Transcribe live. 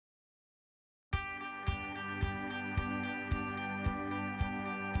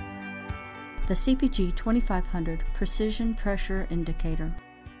The CPG2500 Precision Pressure Indicator.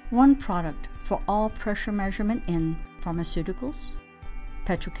 One product for all pressure measurement in pharmaceuticals,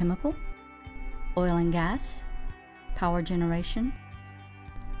 petrochemical, oil and gas, power generation,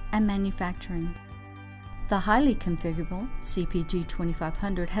 and manufacturing. The highly configurable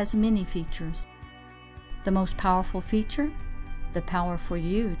CPG2500 has many features. The most powerful feature? The power for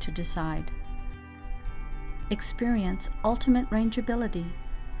you to decide. Experience ultimate rangeability,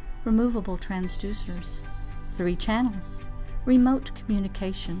 removable transducers, 3 channels, remote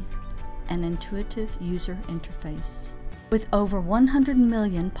communication, and intuitive user interface. With over 100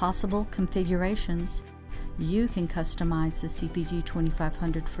 million possible configurations, you can customize the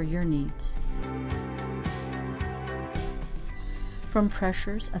CPG2500 for your needs. From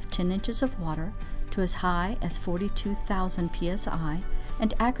pressures of 10 inches of water to as high as 42,000 psi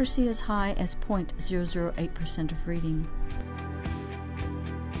and accuracy as high as 0.008% of reading.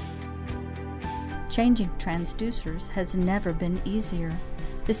 Changing transducers has never been easier.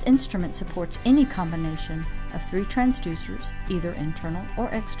 This instrument supports any combination of 3 transducers, either internal or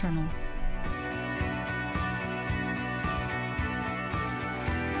external.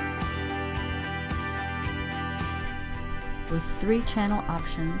 With 3 channel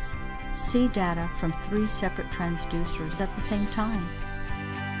options, see data from 3 separate transducers at the same time.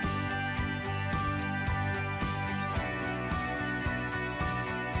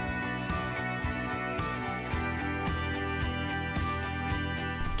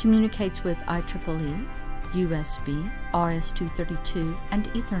 Communicates with IEEE, USB, RS-232, and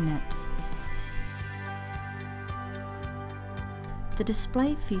Ethernet. The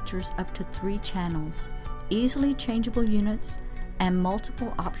display features up to 3 channels, easily changeable units, and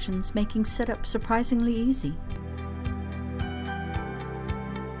multiple options, making setup surprisingly easy.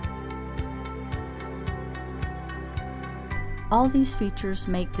 All these features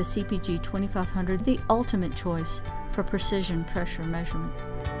make the CPG2500 the ultimate choice for precision pressure measurement.